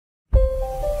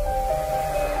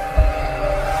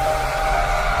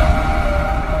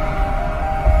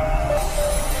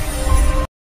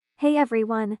Hey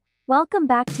everyone, welcome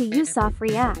back to Yusuf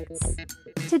Reacts.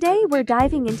 Today we're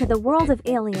diving into the world of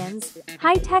aliens,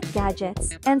 high-tech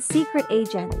gadgets, and secret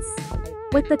agents.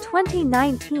 With the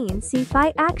 2019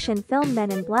 sci-fi action film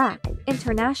Men in Black,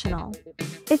 International.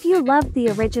 If you loved the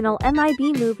original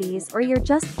MIB movies or you're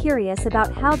just curious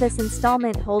about how this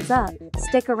installment holds up,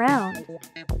 stick around.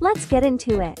 Let's get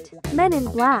into it. Men in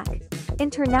Black,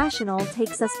 International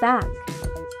takes us back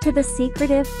to the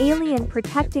secretive,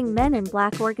 alien-protecting Men in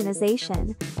Black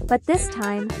organization, but this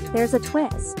time, there's a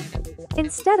twist.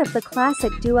 Instead of the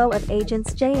classic duo of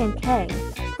agents J and K,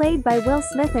 played by Will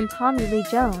Smith and Tommy Lee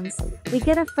Jones, we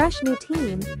get a fresh new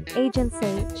team, Agents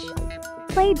H,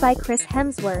 played by Chris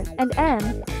Hemsworth, and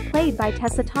M, played by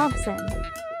Tessa Thompson.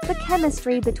 The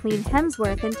chemistry between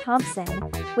Hemsworth and Thompson,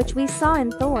 which we saw in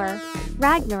Thor,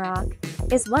 Ragnarok,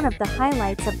 is one of the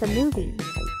highlights of the movie.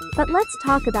 But let's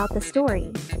talk about the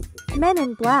story. Men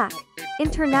in Black,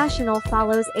 International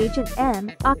follows Agent M,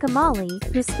 Akamali,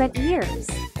 who spent years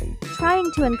trying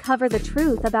to uncover the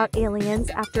truth about aliens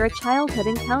after a childhood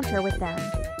encounter with them.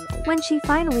 When she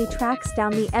finally tracks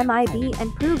down the MIB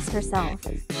and proves herself,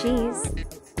 she's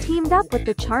teamed up with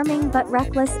the charming but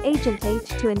reckless Agent H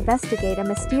to investigate a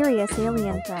mysterious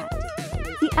alien threat.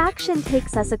 The action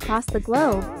takes us across the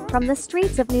globe, from the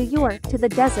streets of New York to the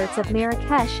deserts of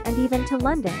Marrakesh and even to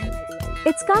London.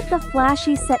 It's got the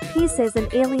flashy set pieces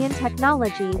and alien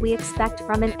technology we expect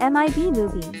from an MIB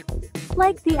movie.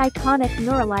 Like the iconic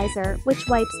neuralizer, which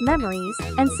wipes memories,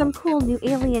 and some cool new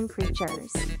alien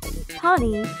creatures.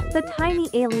 Tawny, the tiny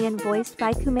alien voiced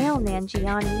by Kumail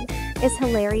Nanjiani, is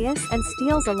hilarious and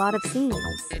steals a lot of scenes.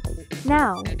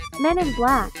 Now, Men in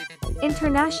Black,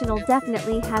 International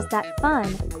definitely has that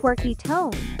fun, quirky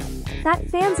tone that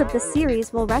fans of the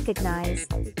series will recognize,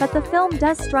 but the film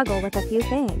does struggle with a few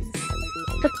things.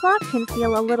 The plot can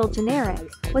feel a little generic,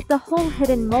 with the whole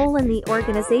hidden mole in the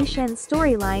organization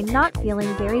storyline not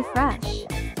feeling very fresh.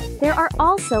 There are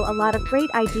also a lot of great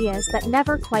ideas that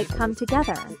never quite come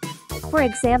together. For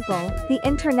example, the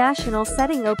international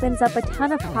setting opens up a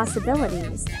ton of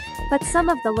possibilities, but some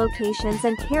of the locations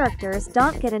and characters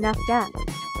don't get enough depth.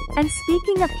 And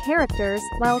speaking of characters,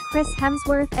 while Chris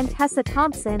Hemsworth and Tessa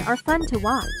Thompson are fun to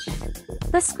watch,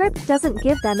 the script doesn't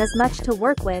give them as much to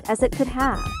work with as it could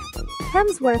have.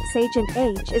 Hemsworth's Agent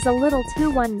H is a little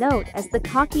too one-note as the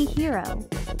cocky hero,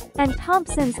 and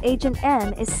Thompson's Agent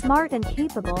M is smart and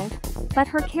capable, but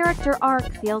her character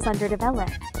arc feels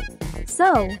underdeveloped.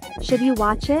 So, should you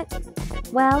watch it?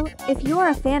 Well, if you're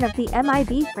a fan of the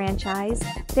MIB franchise,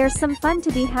 there's some fun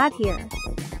to be had here.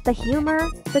 The humor,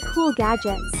 the cool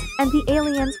gadgets, and the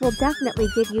aliens will definitely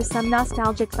give you some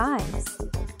nostalgic vibes.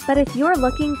 But if you're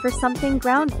looking for something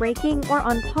groundbreaking or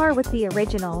on par with the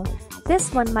original,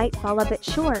 this one might fall a bit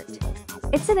short.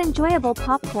 It's an enjoyable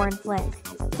popcorn flick,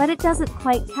 but it doesn't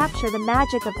quite capture the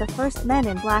magic of the first Men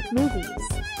in Black movies.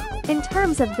 In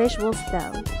terms of visuals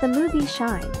though, the movie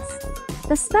shines.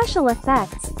 The special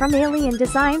effects, from alien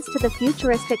designs to the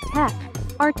futuristic tech,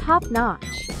 are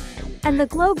top-notch. And the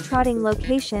globe-trotting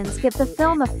locations give the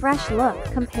film a fresh look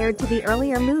compared to the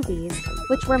earlier movies,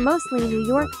 which were mostly New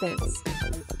York-based.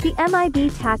 The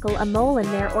MIB tackle a mole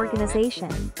in their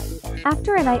organization.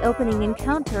 After an eye-opening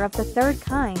encounter of the third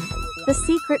kind, the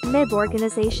secret MIB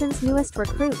organization's newest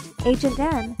recruit, Agent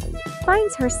M,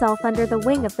 finds herself under the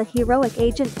wing of the heroic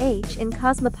Agent H in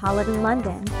cosmopolitan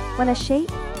London, when a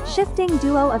shape-shifting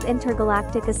duo of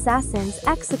intergalactic assassins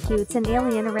executes an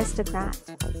alien aristocrat.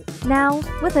 Now,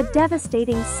 with a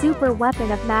devastating super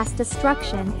weapon of mass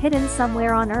destruction hidden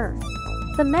somewhere on Earth,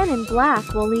 the Men in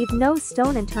Black will leave no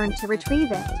stone unturned to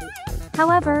retrieve it.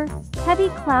 However, heavy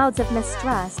clouds of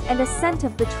mistrust and a scent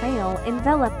of betrayal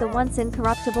envelop the once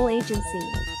incorruptible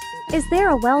agency. Is there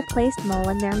a well-placed mole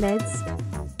in their midst?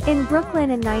 In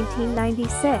Brooklyn in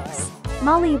 1996,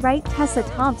 Molly Wright Tessa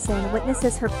Thompson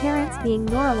witnesses her parents being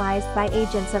neuralized by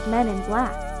agents of Men in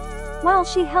Black, while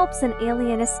she helps an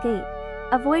alien escape,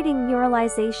 avoiding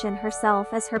neuralization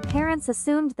herself as her parents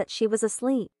assumed that she was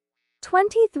asleep.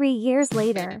 23 years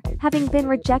later, having been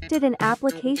rejected in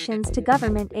applications to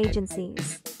government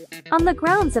agencies, on the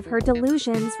grounds of her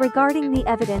delusions regarding the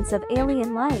evidence of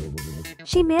alien life,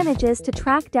 she manages to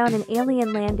track down an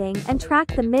alien landing and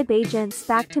track the MIB agents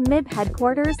back to MIB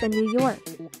headquarters in New York.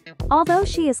 Although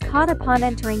she is caught upon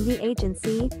entering the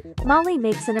agency, Molly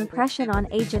makes an impression on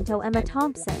Agent Emma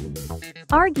Thompson,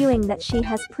 arguing that she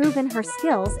has proven her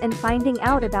skills in finding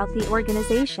out about the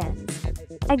organization's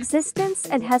existence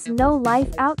and has no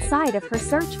life outside of her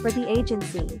search for the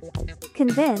agency.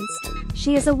 Convinced,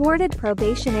 she is awarded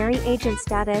probationary agent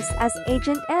status as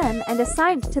Agent M and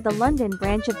assigned to the London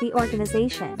branch of the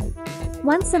organization.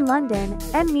 Once in London,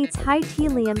 M meets High T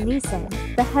Liam Neeson,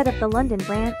 the head of the London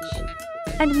branch,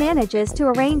 and manages to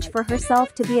arrange for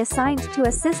herself to be assigned to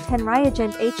assist Henry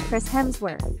Agent H. Chris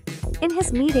Hemsworth. In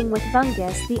his meeting with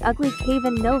Vungus the Ugly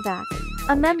Caven Novak,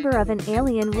 a member of an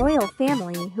alien royal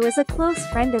family who is a close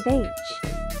friend of H.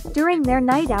 During their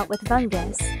night out with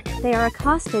Vungus, they are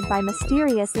accosted by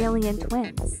mysterious alien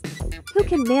twins, who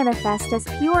can manifest as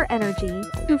pure energy,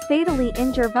 who fatally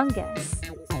injure Vungus.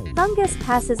 Vungus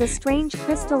passes a strange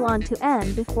crystal on to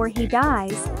M before he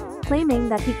dies, claiming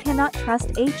that he cannot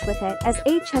trust H with it as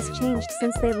H has changed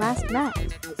since they last met.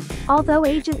 Although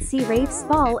Agent C. Rafe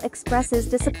Spall expresses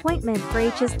disappointment for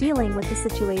H's dealing with the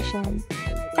situation,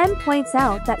 M points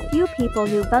out that few people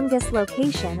knew Vungus'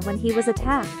 location when he was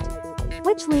attacked,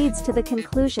 which leads to the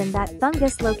conclusion that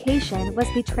Vungus' location was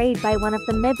betrayed by one of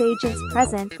the MIB agents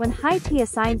present when High T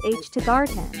assigned H to guard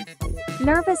him.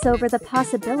 Nervous over the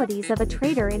possibilities of a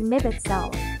traitor in MIB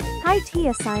itself, High T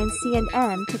assigns C and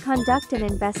M to conduct an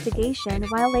investigation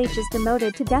while H is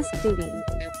demoted to desk duty,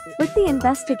 with the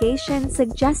investigation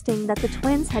suggesting that the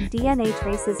twins had DNA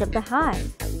traces of the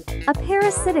Hive, a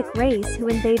parasitic race who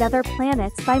invade other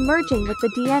planets by merging with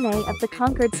the DNA of the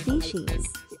conquered species.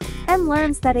 M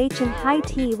learns that H and High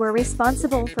T were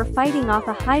responsible for fighting off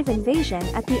a Hive invasion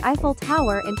at the Eiffel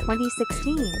Tower in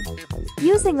 2016,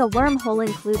 using a wormhole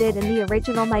included in the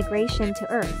original migration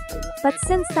to Earth. But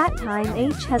since that time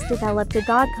H has developed a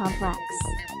god complex,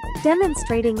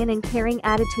 demonstrating an uncaring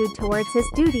attitude towards his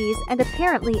duties and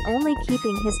apparently only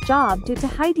keeping his job due to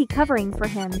High T covering for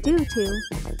him due to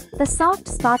the soft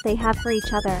spot they have for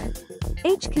each other.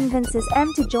 H convinces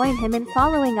M to join him in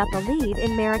following up a lead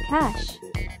in Marrakesh,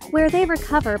 where they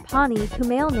recover Pani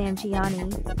Kumail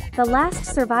Nanjiani, the last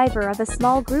survivor of a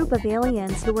small group of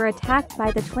aliens who were attacked by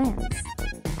the twins.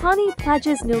 Pani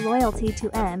pledges new loyalty to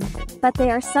M, but they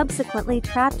are subsequently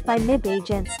trapped by MIB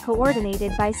agents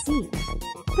coordinated by C,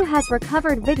 who has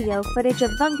recovered video footage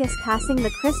of Vungus passing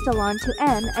the crystal on to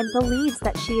M and believes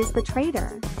that she is the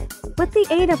traitor. With the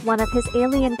aid of one of his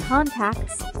alien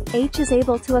contacts, H is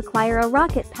able to acquire a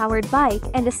rocket-powered bike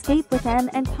and escape with M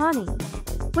and Pani,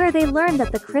 where they learn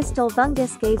that the crystal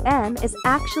Vungus gave M is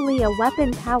actually a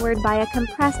weapon powered by a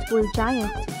compressed blue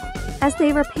giant. As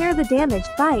they repair the damaged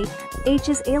bike,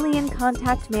 H's alien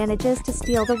contact manages to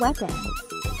steal the weapon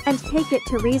and take it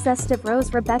to Riza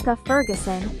Stavros Rebecca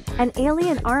Ferguson, an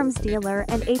alien arms dealer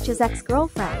and H's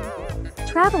ex-girlfriend.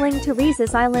 Traveling to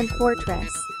Riza's island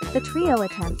fortress, the trio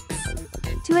attempts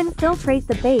to infiltrate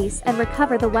the base and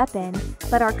recover the weapon,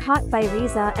 but are caught by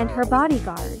Riza and her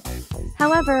bodyguard.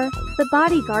 However, the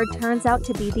bodyguard turns out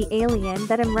to be the alien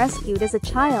that M rescued as a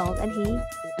child, and he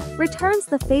returns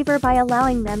the favor by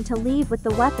allowing them to leave with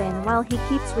the weapon while he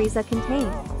keeps Riza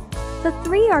contained. The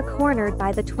three are cornered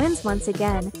by the twins once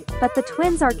again, but the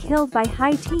twins are killed by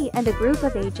High T and a group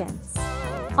of agents.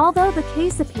 Although the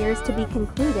case appears to be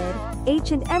concluded,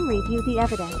 H and M review the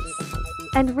evidence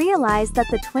and realize that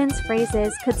the twins'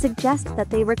 phrases could suggest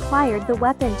that they required the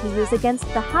weapon to use against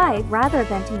the Hive rather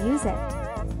than to use it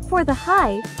for the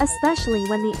Hive, especially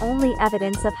when the only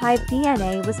evidence of Hive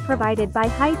DNA was provided by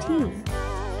High T.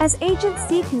 As Agent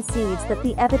C concedes that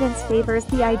the evidence favors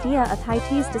the idea of High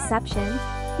T's deception,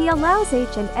 he allows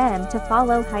H and M to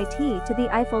follow High T to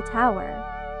the Eiffel Tower.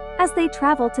 As they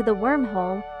travel to the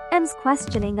wormhole, M's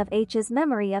questioning of H's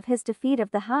memory of his defeat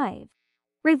of the Hive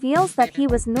reveals that he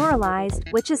was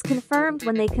neuralized, which is confirmed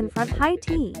when they confront High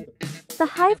T. The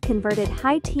Hive converted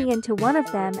High T into one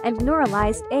of them and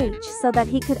neuralized H so that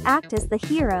he could act as the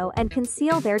hero and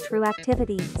conceal their true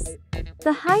activities.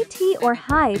 The High T or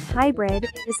Hive hybrid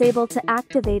is able to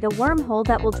activate a wormhole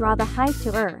that will draw the Hive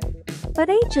to Earth, but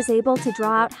H is able to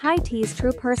draw out High T's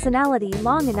true personality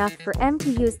long enough for M to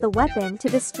use the weapon to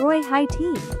destroy High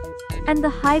T and the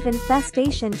Hive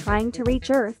infestation trying to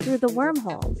reach Earth through the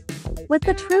wormhole. With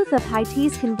the truth of High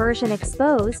T's conversion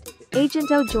exposed,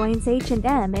 Agent O joins H and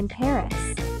M in Paris,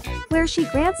 where she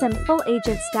grants him full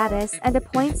agent status and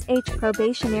appoints H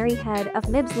probationary head of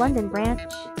MIB's London branch.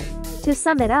 To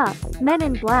sum it up, Men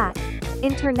in Black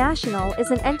International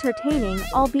is an entertaining,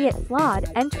 albeit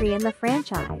flawed, entry in the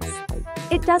franchise.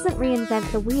 It doesn't reinvent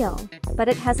the wheel, but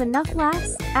it has enough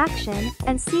laughs, action,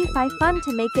 and sci-fi fun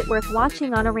to make it worth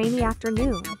watching on a rainy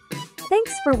afternoon.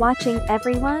 Thanks for watching,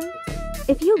 everyone!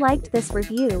 If you liked this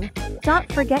review,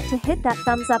 don't forget to hit that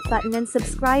thumbs up button and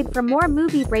subscribe for more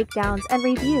movie breakdowns and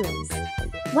reviews.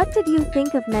 What did you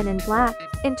think of Men in Black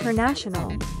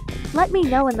International? Let me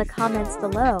know in the comments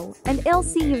below, and I'll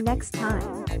see you next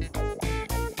time.